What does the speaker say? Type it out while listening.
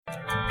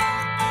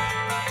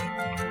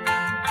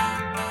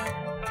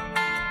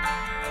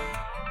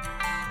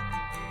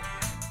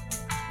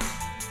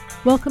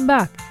Welcome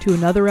back to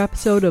another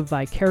episode of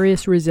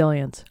Vicarious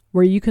Resilience,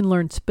 where you can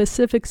learn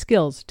specific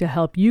skills to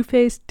help you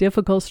face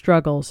difficult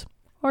struggles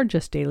or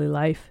just daily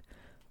life.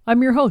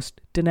 I'm your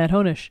host, Danette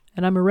Honish,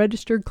 and I'm a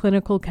registered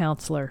clinical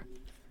counselor.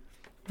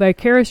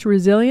 Vicarious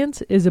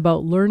Resilience is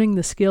about learning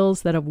the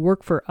skills that have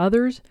worked for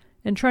others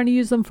and trying to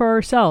use them for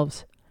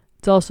ourselves.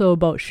 It's also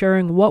about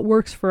sharing what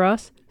works for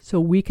us so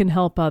we can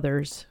help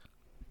others.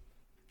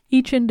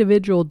 Each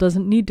individual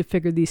doesn't need to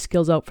figure these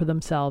skills out for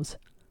themselves.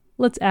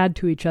 Let's add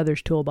to each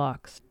other's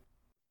toolbox.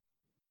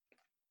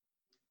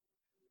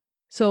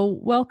 So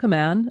welcome,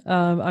 Anne.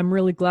 I'm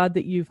really glad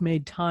that you've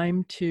made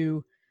time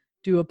to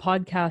do a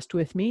podcast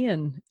with me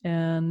and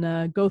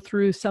go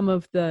through some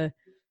of the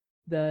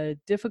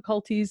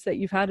difficulties that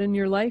you've had in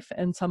your life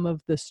and some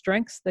of the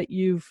strengths that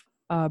you've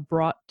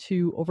brought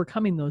to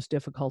overcoming those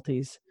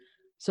difficulties.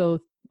 So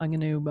I'm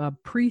going to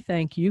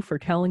pre-thank you for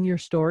telling your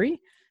story,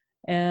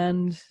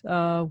 and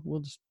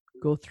we'll just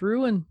go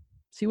through and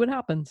see what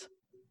happens.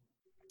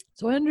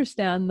 So I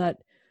understand that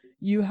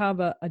you have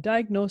a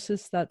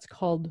diagnosis that's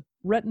called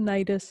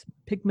retinitis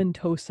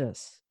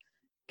pigmentosus.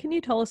 Can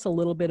you tell us a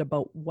little bit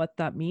about what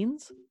that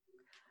means?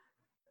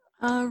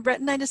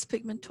 Retinitis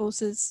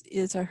pigmentosus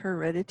is a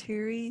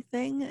hereditary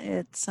thing.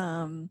 It's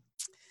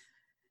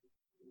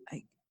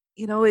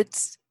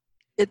it's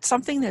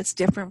something that's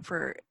different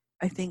for,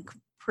 I think,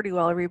 pretty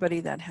well everybody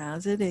that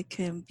has it. It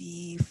can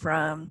be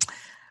from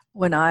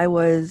when I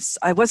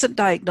wasn't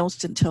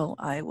diagnosed until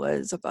I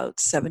was about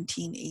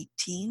 17,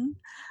 18,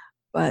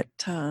 but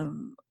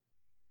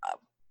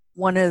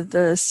one of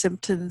the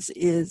symptoms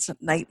is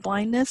night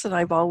blindness, and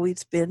I've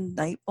always been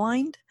night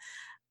blind.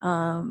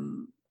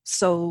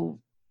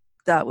 So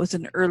that was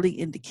an early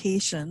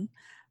indication,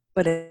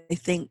 but I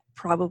think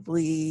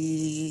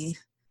probably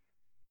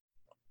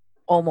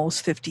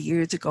almost 50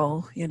 years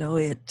ago,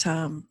 it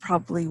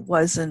probably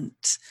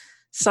wasn't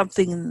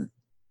something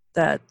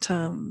that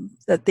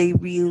they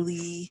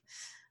really,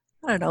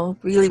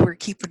 really were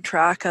keeping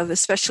track of,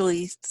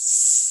 especially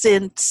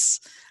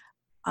since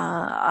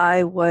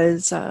I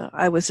was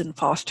in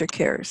foster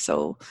care.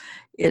 So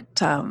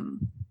it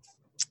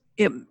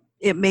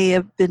may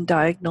have been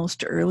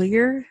diagnosed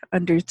earlier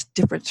under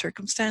different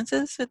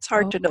circumstances. It's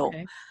hard to know.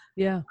 Okay.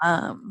 Yeah.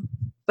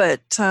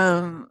 But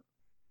I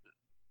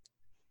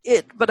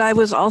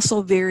was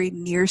also very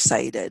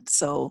nearsighted.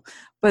 So,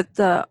 but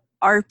the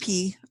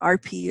RP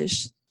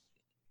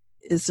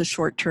is the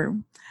short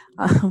term.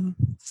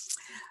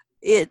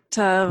 It's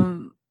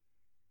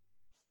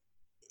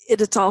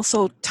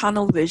also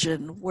tunnel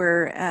vision,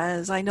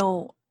 whereas I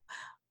know,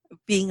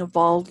 being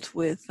involved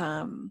with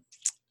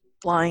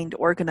blind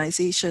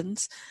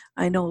organizations,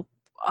 I know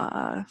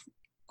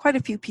quite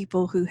a few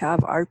people who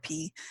have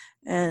RP,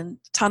 and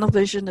tunnel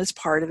vision is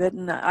part of it.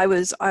 And I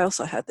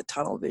also had the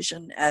tunnel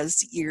vision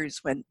as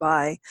years went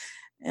by,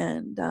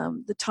 and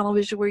the tunnel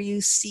vision where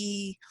you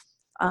see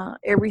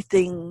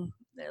everything.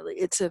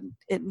 It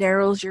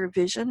narrows your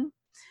vision,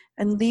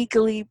 and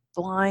legally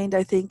blind,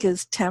 I think,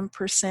 is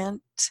 10%.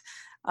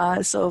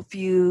 So if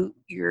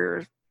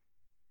your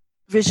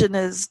vision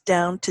is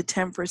down to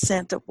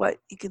 10% of what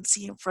you can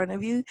see in front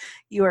of you,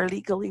 you are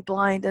legally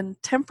blind, and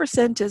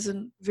 10%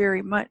 isn't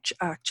very much,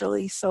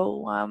 actually.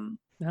 So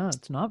no,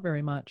 it's not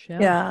very much.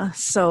 Yeah.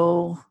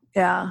 So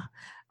yeah,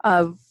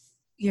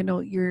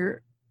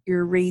 your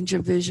range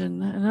of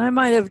vision, and I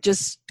might have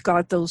just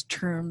got those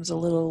terms a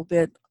little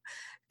bit,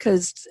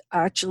 because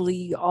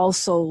actually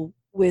also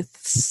with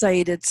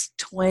sight it's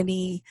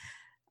 20.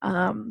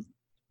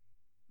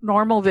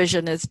 Normal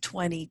vision is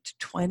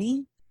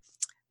 20/20,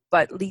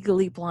 but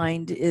legally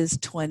blind is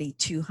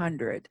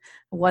 20/200.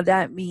 What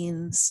that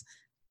means,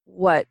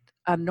 what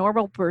a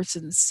normal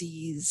person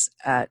sees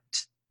at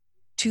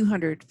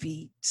 200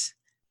 feet,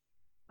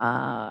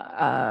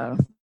 a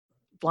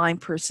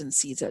blind person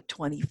sees at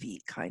 20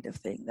 feet, kind of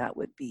thing. That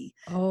would be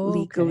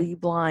legally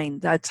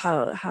blind. That's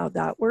how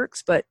that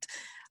works. But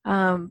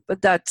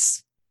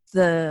that's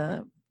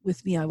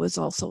with me, I was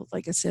also,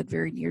 like I said,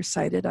 very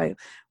nearsighted. I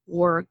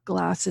wore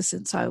glasses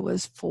since I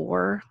was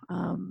 4,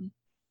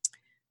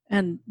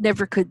 and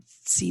never could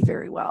see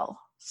very well.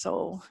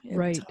 So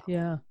right,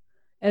 yeah.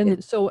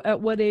 And so, at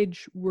what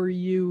age were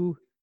you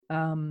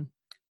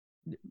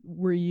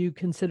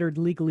considered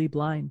legally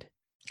blind?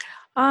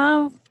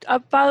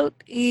 About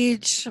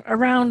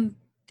around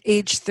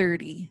age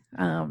 30,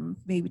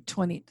 maybe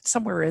 20,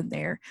 somewhere in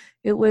there.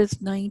 It was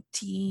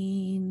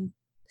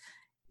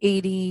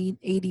 1980,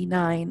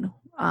 89.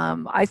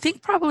 I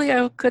think probably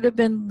I could have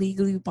been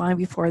legally blind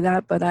before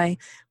that, but I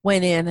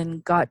went in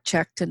and got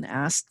checked and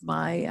asked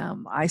my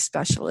eye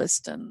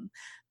specialist, and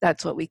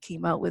that's what we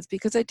came out with,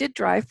 because I did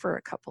drive for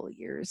a couple of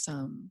years.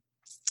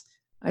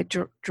 I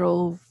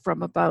drove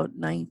from about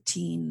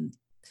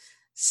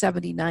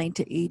 1979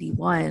 to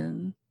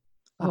 81.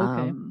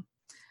 Okay.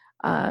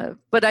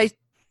 But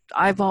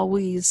I've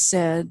always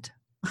said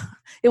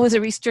it was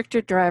a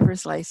restricted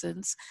driver's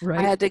license. Right.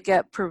 I had to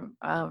get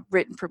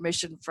written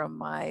permission from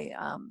my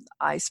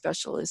eye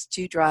specialist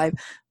to drive,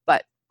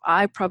 but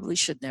I probably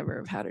should never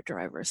have had a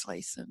driver's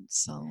license.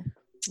 So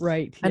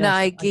right. And yes.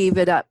 I gave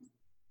it up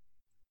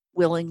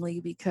willingly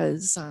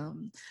because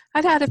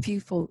I'd had a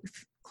few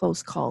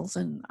close calls,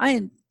 and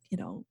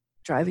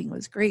driving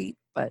was great,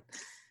 but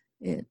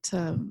it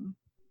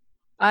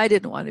I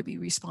didn't want to be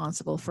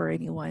responsible for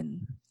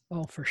anyone.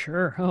 Oh, for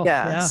sure. Oh,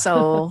 Yeah. yeah.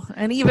 So,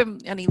 and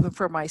even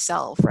for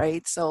myself,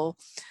 right? So,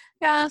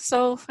 yeah.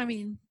 So, I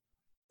mean,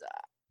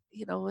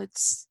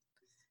 it's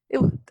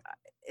it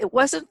it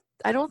wasn't.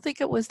 I don't think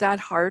it was that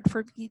hard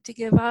for me to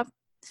give up.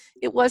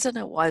 It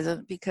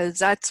wasn't because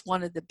that's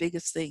one of the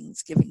biggest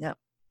things, giving up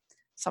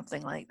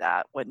something like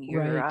that when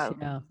you're Right.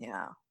 Yeah.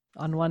 yeah.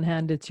 On one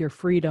hand, it's your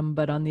freedom,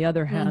 but on the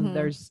other hand, Mm-hmm.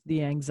 there's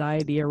the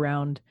anxiety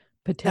around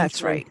That's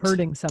potentially right.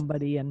 hurting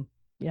somebody. And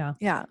yeah,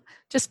 Yeah,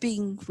 just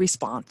being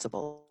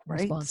responsible, right?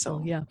 responsible.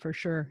 So, Yeah, for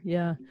sure.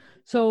 Yeah.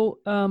 So,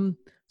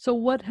 so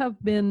what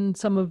have been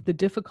some of the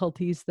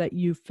difficulties that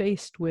you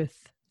faced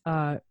with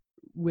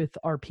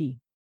RP?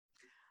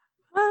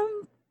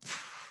 um,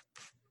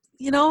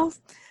 you know,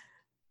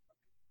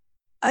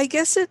 I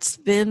guess it's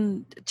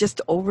been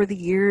just over the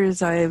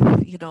years I've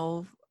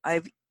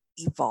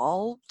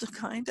evolved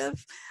kind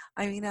of.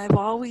 I mean, I've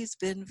always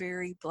been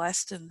very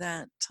blessed in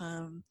that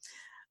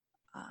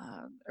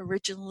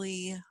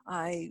originally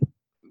I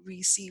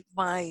received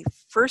my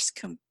first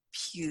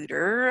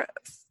computer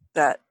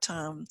that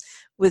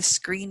with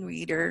screen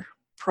reader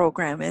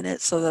program in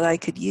it so that I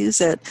could use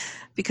it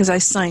because I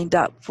signed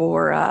up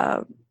for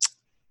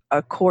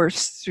a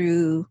course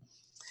through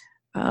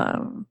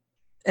and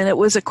it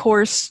was a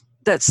course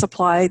that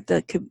supplied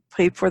that could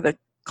pay for the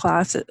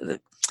class.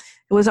 It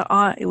was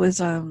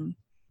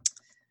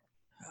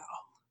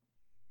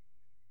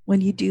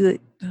when you do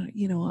it,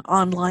 an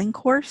online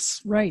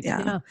course. Right. Yeah,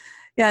 Yeah.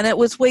 yeah, and it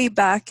was way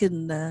back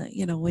in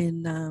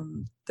in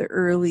the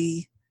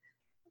early.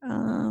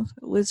 It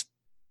was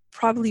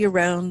probably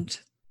around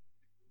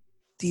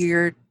the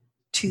year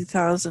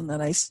 2000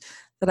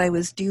 that I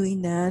was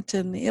doing that,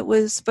 and it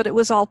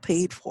was all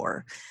paid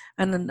for,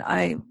 and then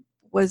I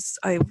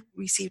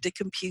received a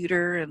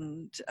computer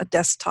and a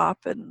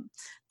desktop and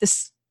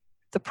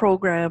the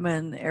program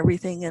and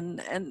everything,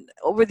 and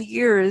over the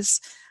years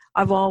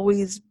I've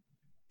always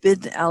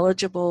been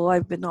eligible.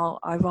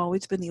 I've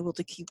always been able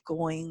to keep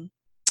going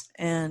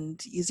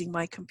and using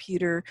my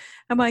computer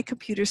and my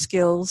computer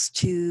skills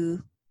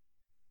to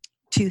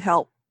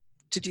help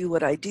to do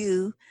what I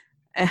do.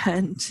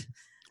 And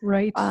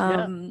Right.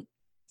 Yeah. and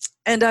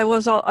and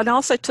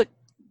also took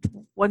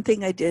one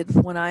thing I did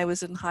when I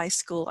was in high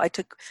school. I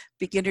took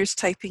beginners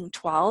typing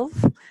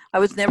 12. I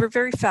was never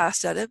very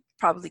fast at it,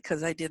 probably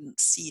because I didn't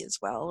see as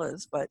well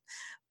as, but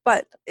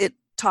it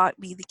taught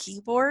me the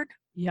keyboard.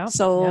 Yep.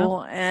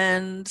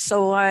 Yeah.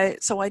 So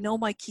I know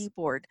my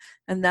keyboard,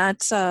 and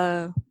that's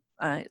so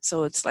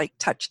it's like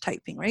touch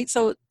typing, right?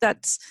 So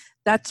that's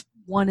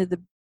one of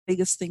the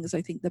biggest things.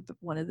 I think that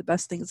one of the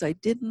best things I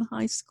did in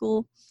high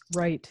school.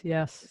 Right.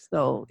 Yes.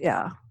 So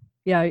yeah.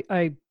 Yeah,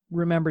 I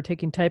remember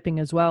taking typing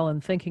as well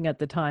and thinking at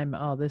the time,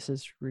 oh, this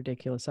is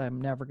ridiculous. I'm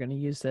never going to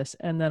use this.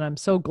 And then I'm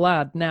so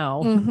glad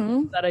now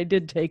Mm-hmm. that I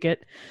did take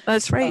it.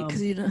 That's right,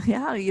 because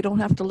Um, you don't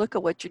have to look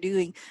at what you're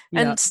doing,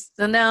 yeah, and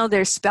so now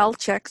there's spell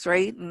checks,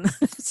 right? And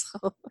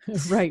so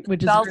right,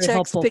 which is spell very checks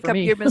helpful pick for up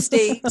me. your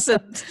mistakes,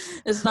 and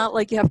it's not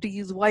like you have to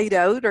use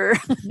whiteout or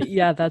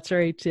Yeah, that's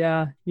right.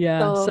 Yeah, yeah.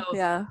 So so.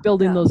 Yeah,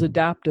 building yeah, those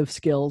adaptive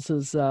skills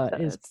is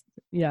that's,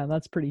 yeah,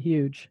 that's pretty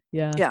huge.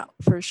 Yeah, yeah,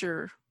 for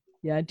sure.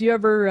 yeah. Do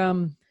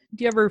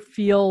you ever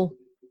feel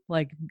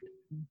like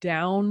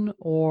down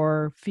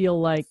or feel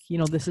like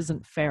this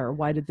isn't fair?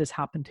 Why did this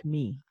happen to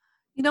me?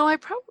 I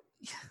probably,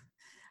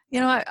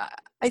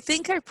 I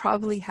think I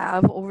probably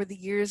have over the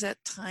years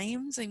at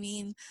times. I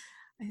mean,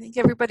 I think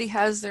everybody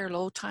has their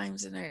low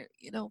times and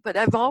but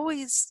I've all,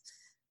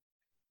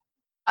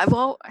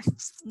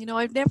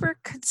 I've never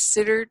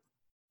considered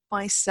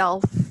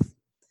myself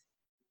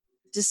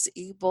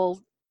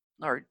disabled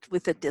or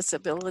with a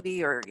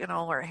disability or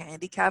or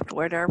handicapped,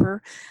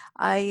 whatever.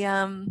 I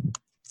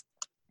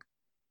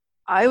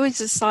i always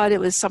just thought it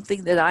was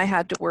something that I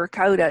had to work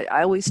out.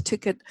 I always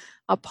took it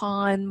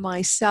upon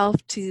myself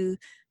to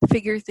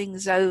figure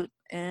things out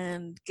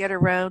and get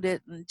around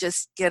it and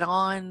just get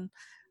on.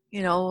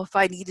 If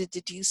I needed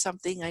to do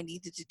something, I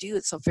needed to do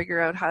it, so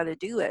figure out how to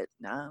do it.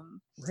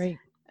 Right.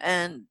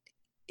 And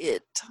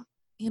it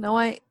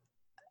I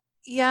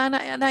yeah,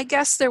 and I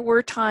guess there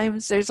were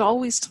times. There's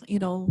always,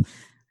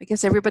 I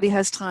guess everybody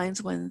has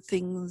times when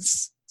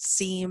things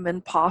seem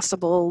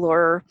impossible,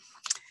 or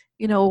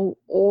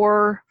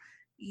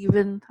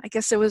even, I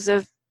guess there was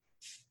a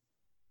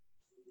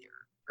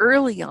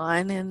early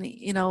on, and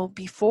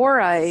before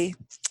I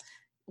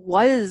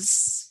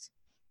was,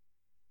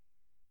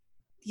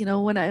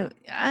 when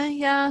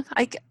yeah,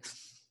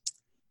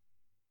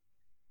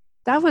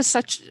 that was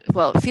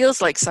it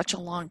feels like such a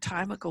long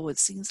time ago. It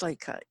seems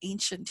like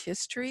ancient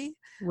history.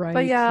 But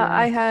Right.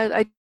 yeah, Yeah.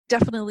 I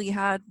definitely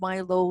had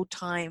my low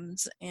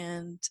times,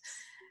 and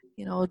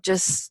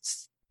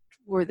just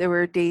where there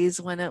were days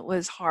when it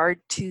was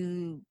hard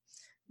to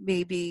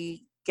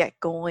maybe get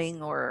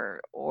going,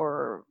 or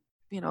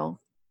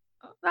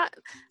not.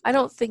 I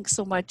don't think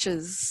so much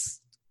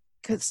as,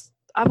 because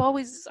I'm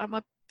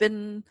a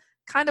been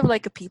kind of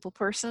like a people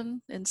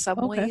person in some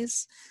Okay.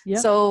 ways. Yeah.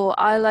 So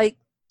I like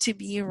to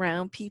be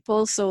around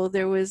people. So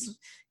there was,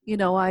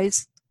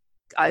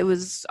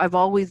 I've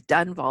always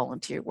done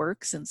volunteer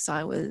work since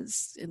I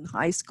was in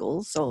high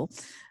school. So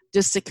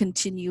just a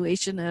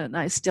continuation, and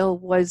I still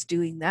was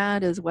doing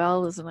that as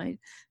well as, and I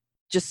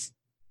just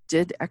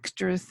did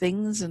extra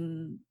things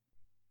and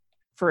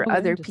for Oh,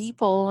 other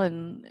people.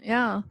 And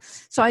yeah,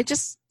 so I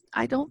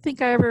don't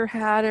think I ever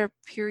had a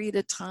period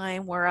of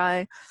time where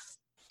I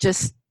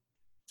just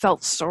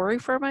felt sorry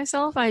for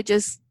myself. I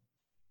just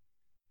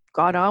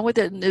got on with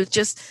it, and it was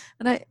just,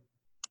 and I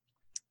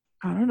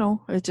don't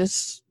know, it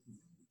just,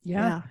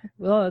 yeah. yeah.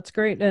 Well, that's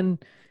great.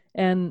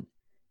 And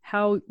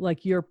how,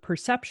 like, your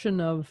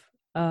perception of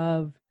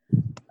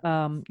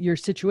your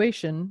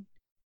situation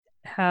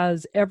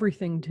has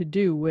everything to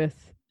do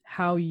with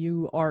how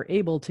you are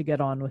able to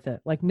get on with it.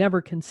 Like, never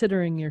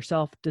considering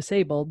yourself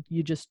disabled,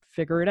 you just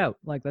figure it out.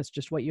 Like, that's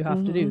just what you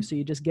have to do. Mm-hmm. So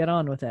you just get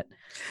on with it.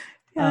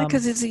 Yeah,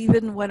 because it's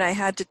even when I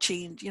had to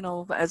change,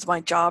 as my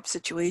job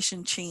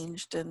situation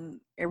changed and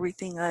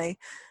everything,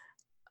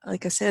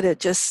 like I said,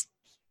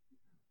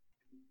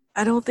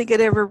 I don't think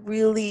it ever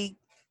really,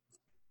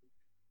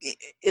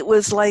 it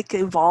was like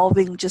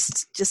evolving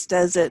just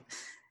as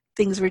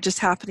things were just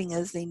happening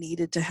as they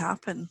needed to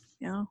happen.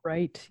 Yeah.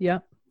 Right. Yeah.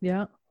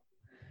 Yeah.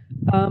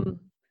 Um,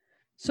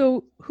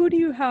 so who do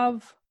you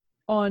have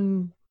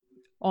on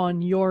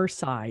your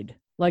side?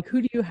 Like,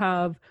 who do you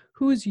have?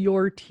 Who's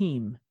your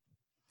team?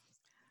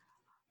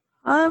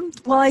 Well,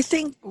 I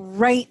think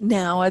right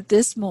now at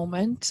this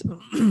moment,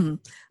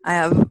 I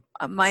have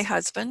my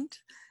husband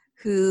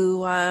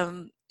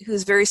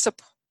who's very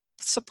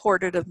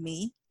supportive of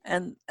me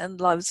and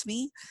loves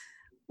me.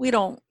 We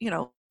don't,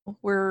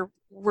 we're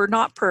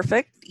not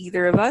perfect,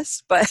 either of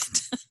us,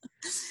 but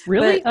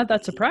Really? but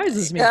That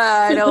surprises me.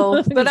 I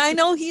know, but I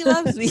know he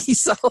loves me.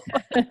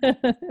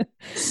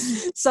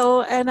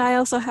 So and I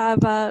also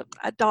have a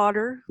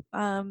daughter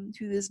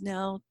who is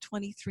now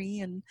 23,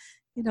 and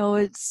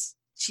it's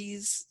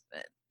she's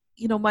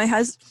my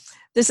husband.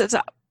 This is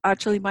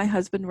actually my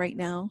husband right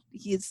now.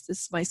 This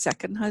is my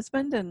second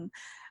husband, and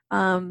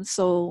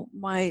so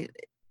my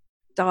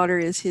daughter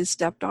is his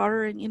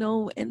stepdaughter, and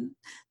and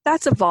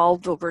that's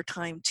evolved over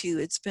time too.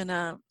 It's been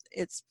a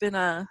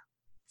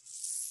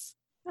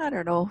I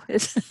don't know.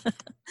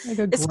 Like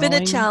a It's been a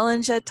growing.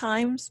 challenge at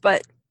times,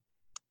 but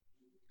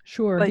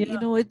Sure. Yeah.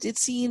 it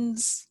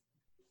seems,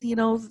 you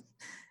know,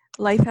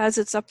 life has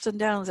its ups and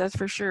downs. That's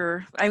for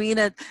sure. I mean,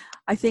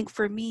 I think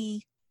for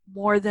me,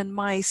 more than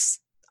my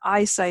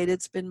eyesight,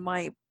 it's been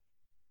my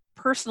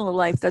personal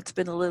life that's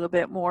been a little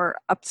bit more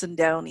ups and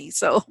downy.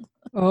 So,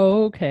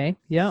 Oh, okay.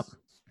 Yeah.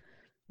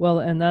 Well,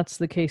 and that's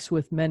the case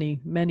with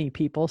many, many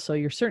people. So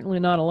you're certainly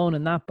not alone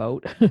in that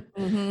boat.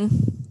 hmm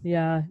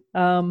Yeah.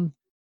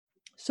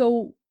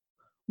 So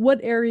what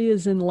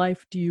areas in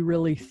life do you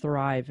really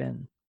thrive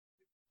in?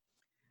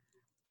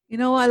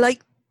 I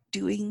like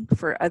doing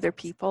for other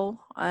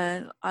people.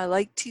 I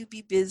like to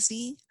be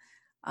busy.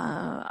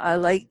 I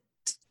like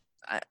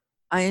I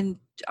I,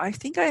 I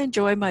think I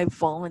enjoy my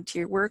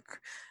volunteer work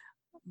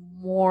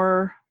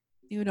more.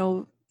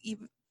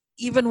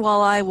 Even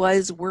while I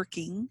was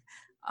working,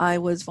 I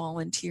was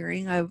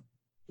volunteering. I've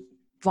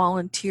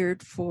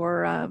volunteered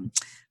for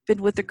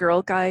been with the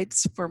Girl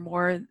Guides for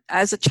more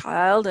as a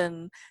child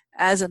and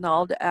as an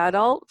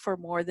adult for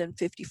more than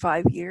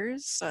 55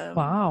 years.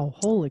 Wow,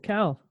 holy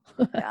cow.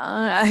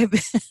 Yeah,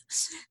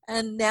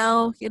 and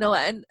now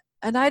and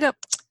I don't.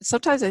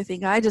 Sometimes I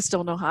think I just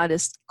don't know how to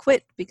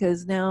quit,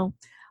 because now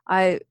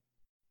I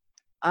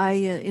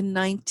in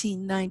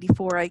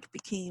 1994 I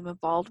became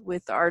involved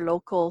with our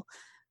local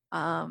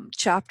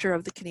chapter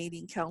of the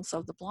Canadian Council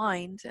of the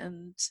Blind,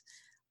 and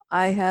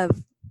I have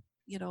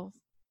you know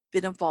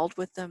been involved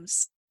with them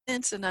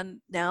since, and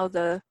then now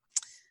the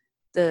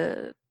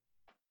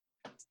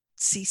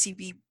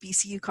CCB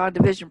BC Yukon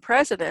division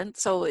president.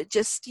 So it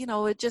just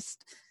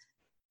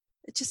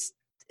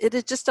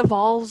it just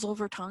evolves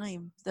over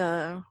time,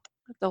 the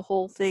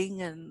whole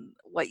thing, and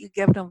what you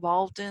get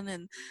involved in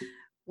and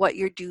what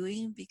you're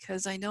doing,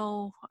 because I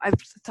know I've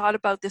thought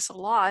about this a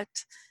lot.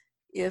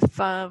 If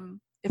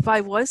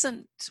I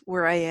wasn't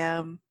where I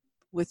am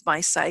with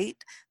my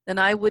site, then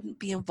I wouldn't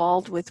be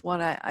involved with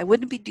what I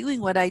wouldn't be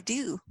doing what I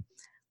do.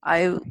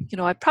 I'd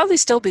probably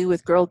still be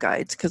with Girl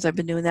Guides because I've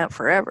been doing that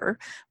forever.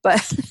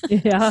 But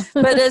Yeah.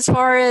 but as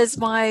far as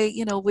my,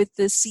 with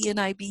the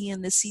CNIB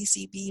and the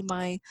CCB,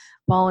 my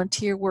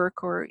volunteer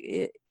work, or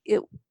it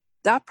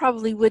that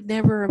probably would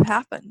never have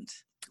happened.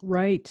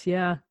 Right.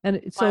 Yeah.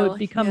 And so it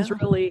becomes Yeah,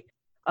 really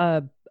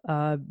a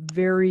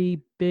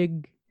very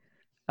big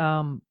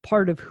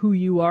part of who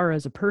you are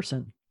as a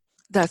person.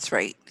 that's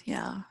right.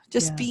 Yeah,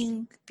 just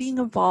Yeah. being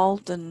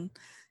involved, and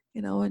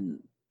and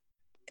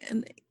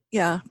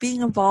yeah,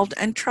 being involved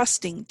and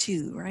trusting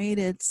too. Right?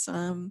 It's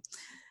I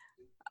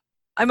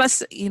must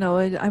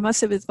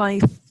say, with my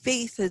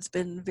faith has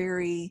been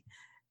very,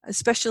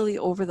 especially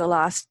over the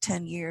last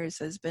 10 years,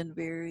 has been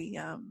very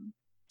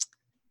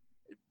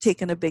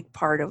taken a big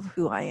part of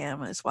who I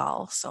am as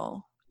well.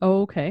 So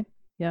Oh, okay.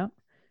 Yeah.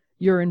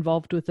 you're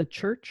involved with a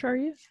church, are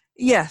you?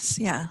 Yes,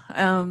 yeah.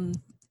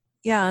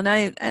 Yeah,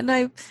 and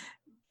I've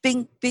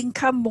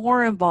become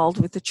more involved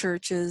with the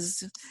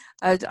churches.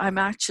 I'm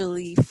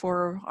actually,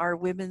 for our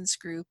women's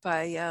group,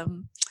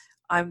 I'm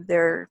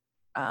their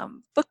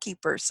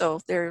bookkeeper,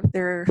 so they're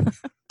their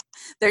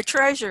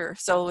treasurer.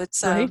 So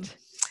Right.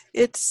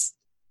 it's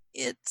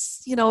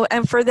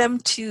and for them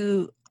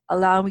to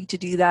allow me to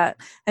do that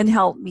and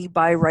help me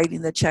by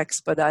writing the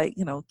checks, but I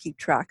keep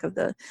track of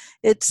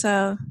it's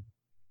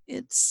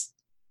it's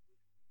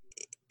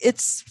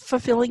it's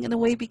fulfilling in a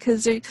way,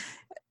 because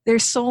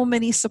there's so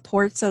many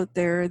supports out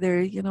there.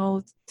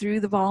 Through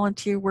the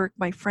volunteer work,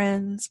 my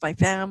friends, my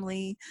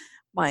family,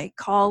 my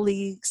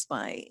colleagues,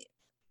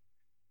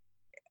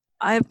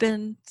 I've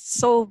been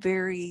so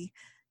very,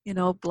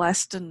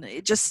 blessed, and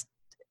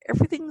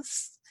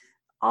everything's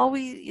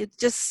it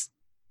just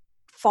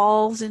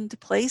falls into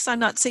place. I'm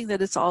not saying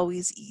that it's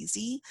always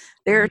easy.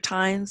 There are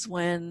times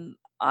when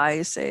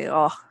I say,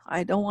 oh,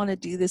 I don't want to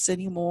do this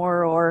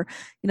anymore, or,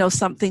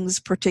 something's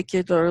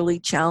particularly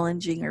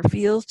challenging or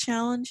feels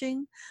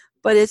challenging,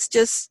 but it's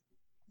just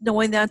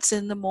knowing that's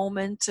in the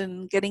moment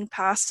and getting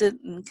past it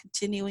and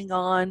continuing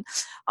on.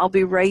 I'll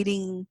be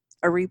writing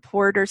a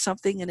report or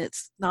something, and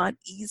it's not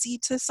easy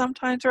to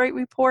sometimes write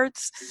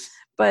reports,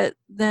 but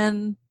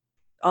then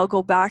I'll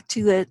go back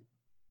to it,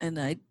 and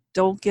I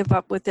don't give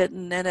up with it,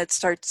 and then it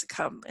starts to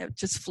come. It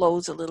just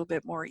flows a little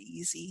bit more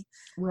easy.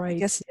 I Right.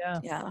 guess, Yeah.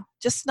 yeah,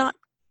 just not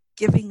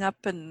giving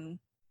up, and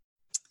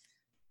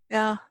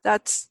yeah,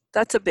 that's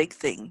a big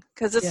thing,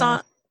 because it's Yeah.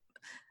 not,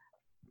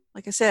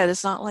 like I said,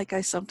 it's not like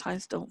I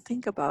sometimes don't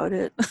think about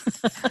it.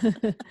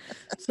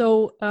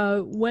 So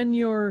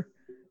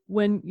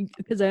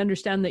because I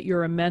understand that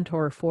you're a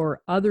mentor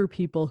for other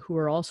people who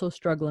are also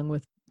struggling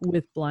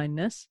with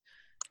blindness,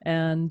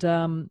 and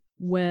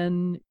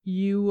when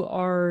you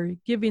are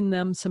giving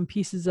them some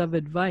pieces of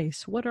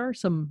advice, what are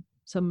some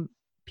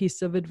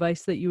pieces of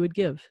advice that you would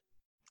give?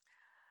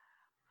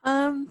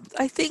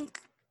 I think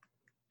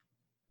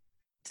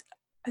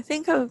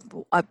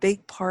a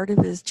big part of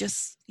it is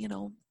just,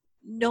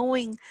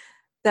 knowing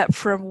that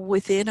from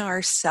within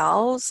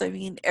ourselves. I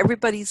mean,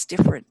 everybody's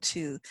different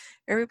too.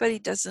 Everybody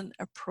doesn't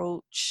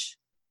approach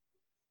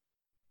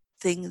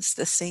things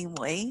the same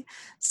way.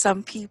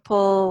 Some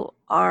people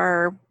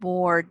are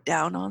more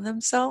down on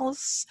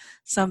themselves.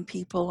 Some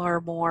people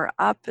are more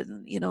up,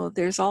 and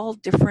there's all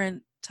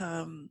different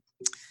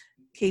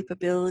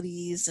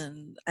capabilities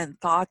and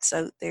thoughts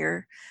out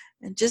there,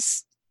 and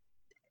just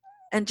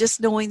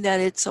knowing that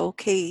it's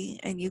okay,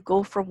 and you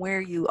go from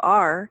where you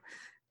are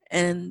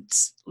and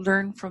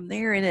learn from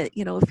there. And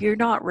if you're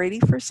not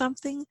ready for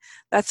something,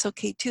 that's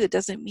okay too. It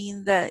doesn't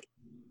mean that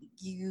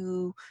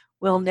you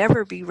will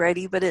never be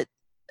ready, but it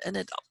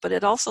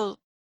also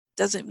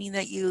doesn't mean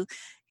that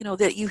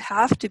that you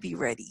have to be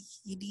ready.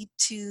 You need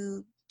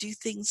to do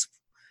things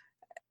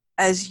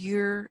as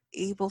you're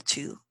able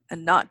to,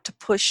 and not to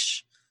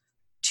push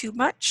too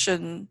much,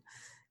 and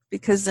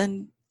because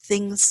then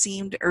things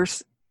seemed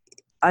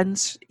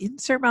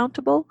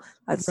insurmountable.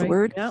 That's the Right.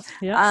 word. Yeah.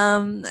 Yeah.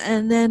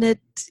 And then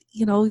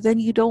then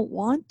you don't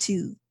want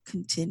to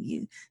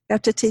continue. You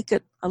have to take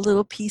it a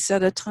little piece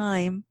at a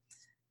time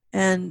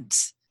and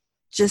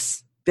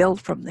just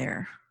build from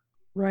there.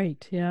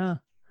 Right. Yeah.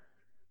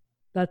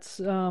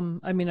 That's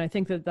I mean, I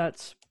think that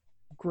that's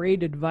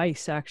great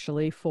advice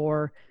actually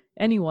for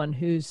anyone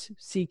who's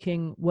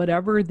seeking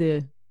whatever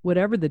the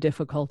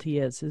difficulty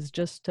is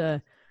just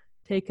to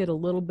take it a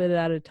little bit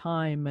at a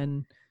time,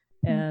 and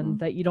Mm-hmm.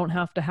 that you don't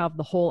have to have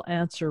the whole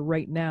answer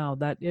right now,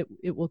 that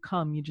it will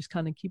come. You just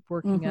kind of keep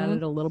working at Mm-hmm.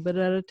 it a little bit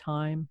at a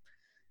time.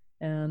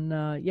 And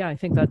yeah, I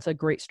think that's a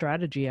great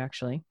strategy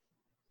actually.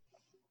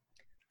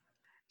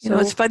 It's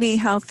So funny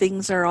how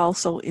things are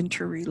also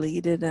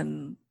interrelated,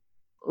 and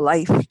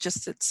life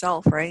just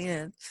itself, right?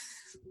 And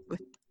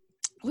with,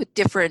 with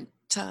different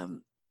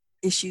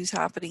issues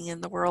happening in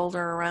the world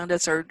or around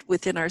us or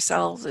within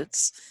ourselves,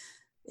 it's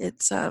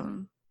it's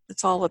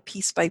all a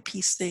piece by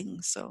piece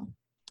thing. So.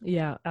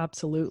 yeah,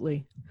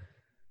 absolutely.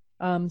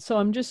 So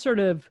I'm just sort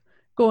of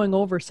going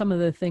over some of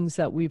the things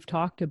that we've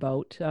talked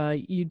about.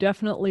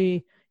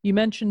 You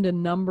mentioned a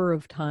number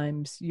of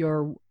times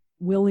your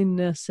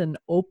willingness and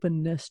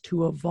openness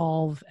to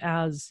evolve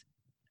as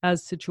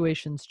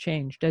situations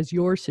changed, as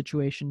your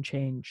situation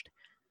changed,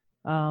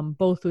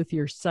 both with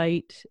your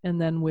sight and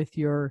then with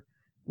your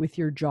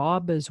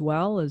job, as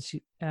well as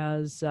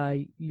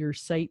your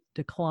sight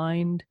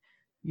declined,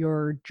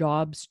 your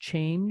jobs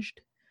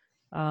changed,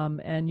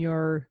 and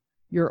your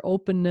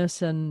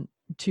openness and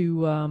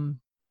to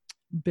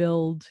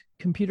build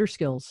computer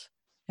skills,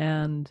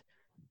 and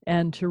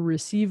to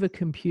receive a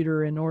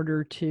computer in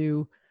order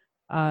to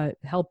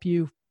help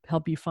you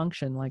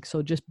function, like,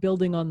 so just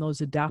building on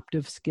those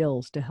adaptive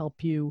skills to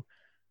help you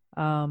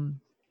um,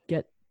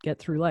 get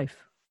through life.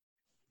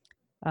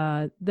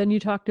 Then you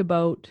talked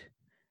about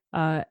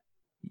uh,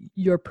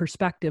 your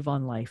perspective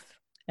on life,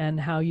 and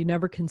how you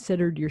never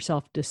considered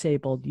yourself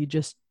disabled. You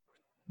just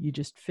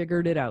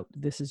figured it out.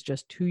 This is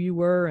just who you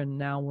were, and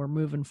now we're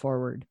moving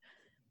forward.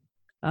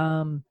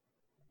 Um,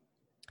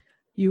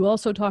 You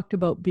also talked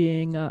about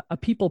being a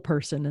people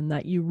person and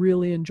that you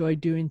really enjoy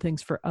doing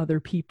things for other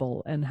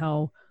people, and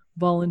how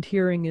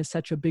volunteering is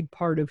such a big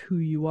part of who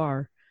you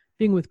are.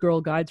 Being with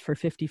Girl Guides for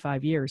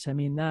 55 years, I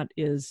mean, that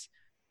is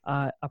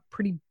a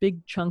pretty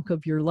big chunk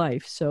of your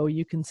life. So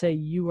you can say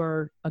you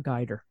are a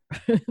guider.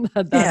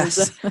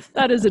 Yes.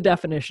 That is a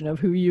definition of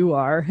who you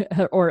are,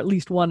 or at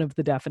least one of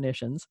the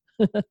definitions.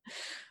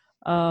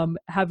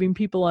 Having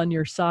people on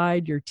your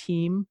side, your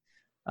team,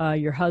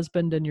 your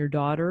husband and your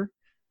daughter.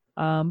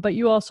 But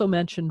you also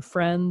mentioned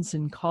friends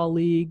and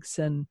colleagues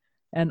and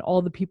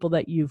all the people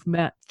that you've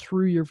met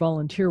through your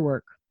volunteer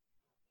work.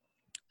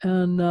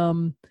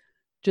 And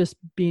just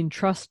being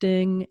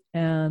trusting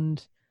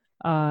and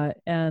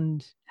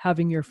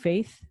having your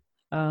faith,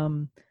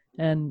 and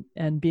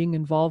being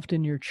involved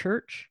in your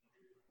church,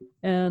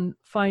 and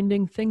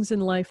finding things in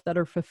life that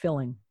are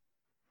fulfilling.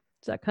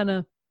 Does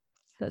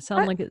that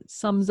sound like it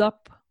sums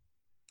up?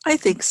 I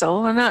think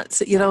so. And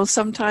that's,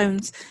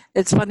 sometimes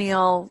it's funny,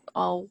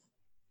 I'll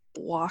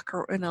walk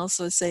and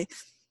also say,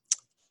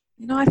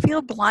 I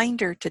feel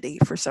blinder today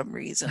for some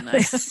reason.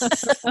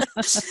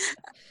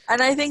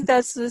 And I think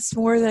that's just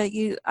more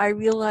that I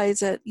realize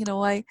that,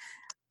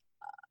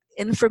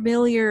 in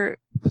familiar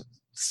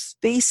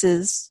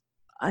spaces,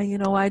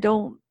 I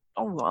don't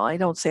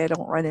say I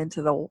don't run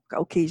into the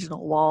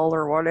occasional wall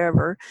or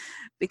whatever,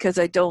 because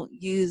I don't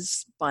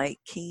use my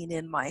cane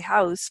in my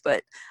house,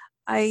 but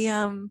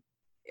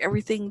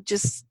everything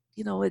just,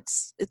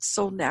 it's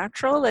so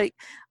natural. Like,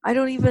 I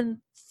don't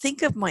even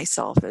think of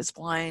myself as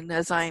blind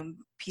as I'm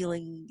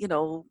peeling,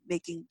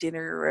 making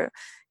dinner,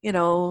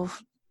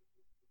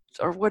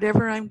 or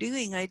whatever I'm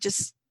doing. I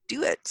just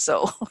do it.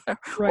 So,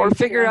 right, or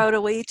figure out a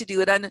way to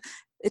do it. And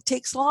it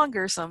takes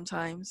longer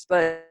sometimes,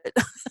 but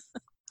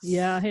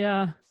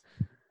yeah.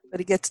 But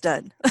it gets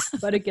done.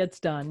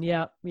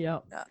 Yeah.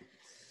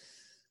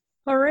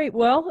 All right.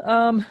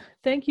 Well,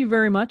 thank you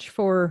very much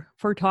for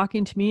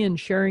talking to me and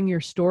sharing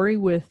your story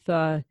with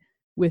all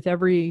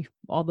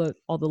the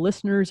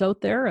listeners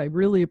out there. I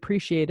really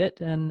appreciate it,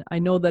 and I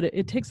know that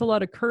it takes a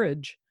lot of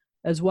courage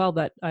as well.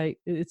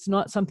 It's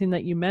not something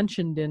that you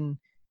mentioned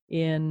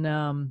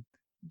in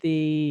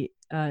the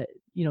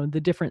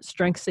the different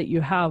strengths that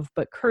you have,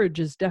 but courage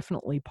is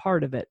definitely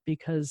part of it,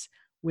 because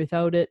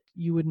without it,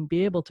 you wouldn't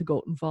be able to go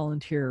out and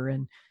volunteer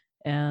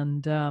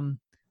and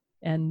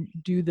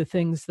do the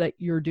things that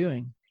you're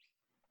doing.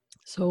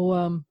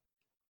 So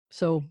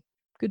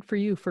good for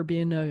you for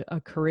being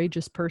a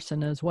courageous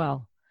person as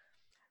well.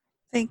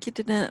 Thank you,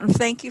 Danette, and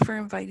thank you for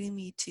inviting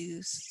me to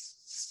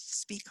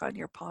speak on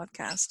your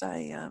podcast.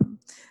 I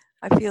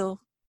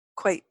feel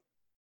quite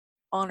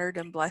honored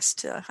and blessed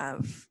to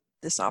have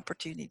this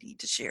opportunity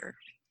to share.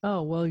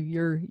 Oh, well,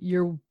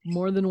 you're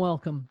more than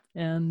welcome.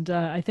 And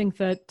I think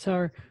that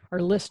our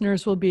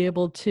listeners will be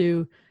able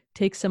to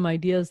take some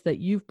ideas that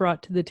you've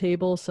brought to the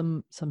table,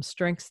 some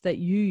strengths that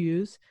you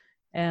use,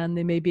 and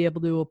they may be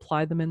able to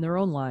apply them in their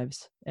own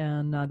lives.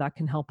 And that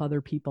can help other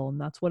people. And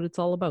that's what it's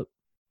all about.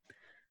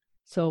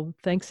 So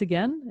thanks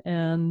again.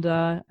 And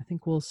I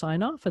think we'll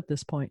sign off at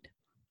this point.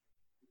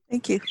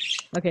 Thank you.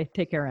 Okay,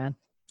 take care, Anne.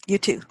 You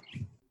too.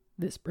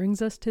 This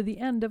brings us to the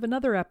end of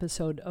another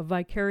episode of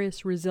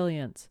Vicarious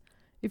Resilience.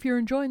 If you're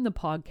enjoying the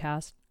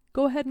podcast,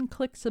 go ahead and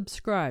click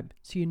subscribe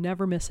so you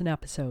never miss an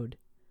episode.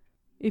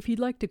 If you'd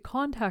like to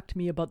contact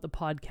me about the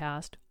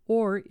podcast,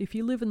 or if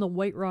you live in the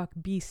White Rock,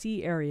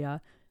 BC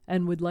area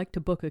and would like to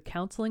book a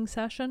counseling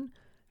session,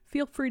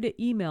 feel free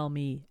to email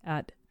me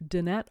at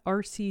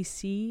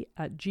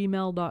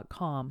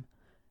danettercc@gmail.com.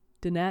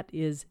 Danette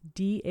is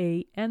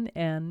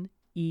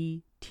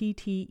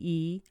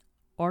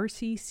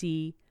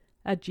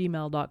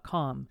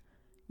DANNETTERCC@gmail.com.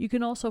 You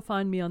can also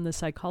find me on the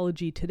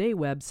Psychology Today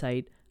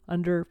website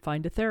under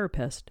Find a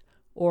Therapist,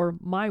 or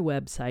my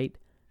website,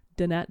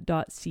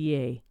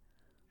 danette.ca.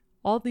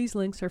 All these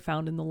links are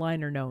found in the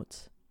liner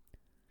notes.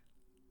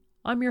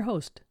 I'm your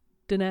host,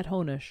 Danette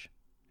Honish.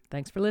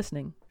 Thanks for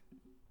listening.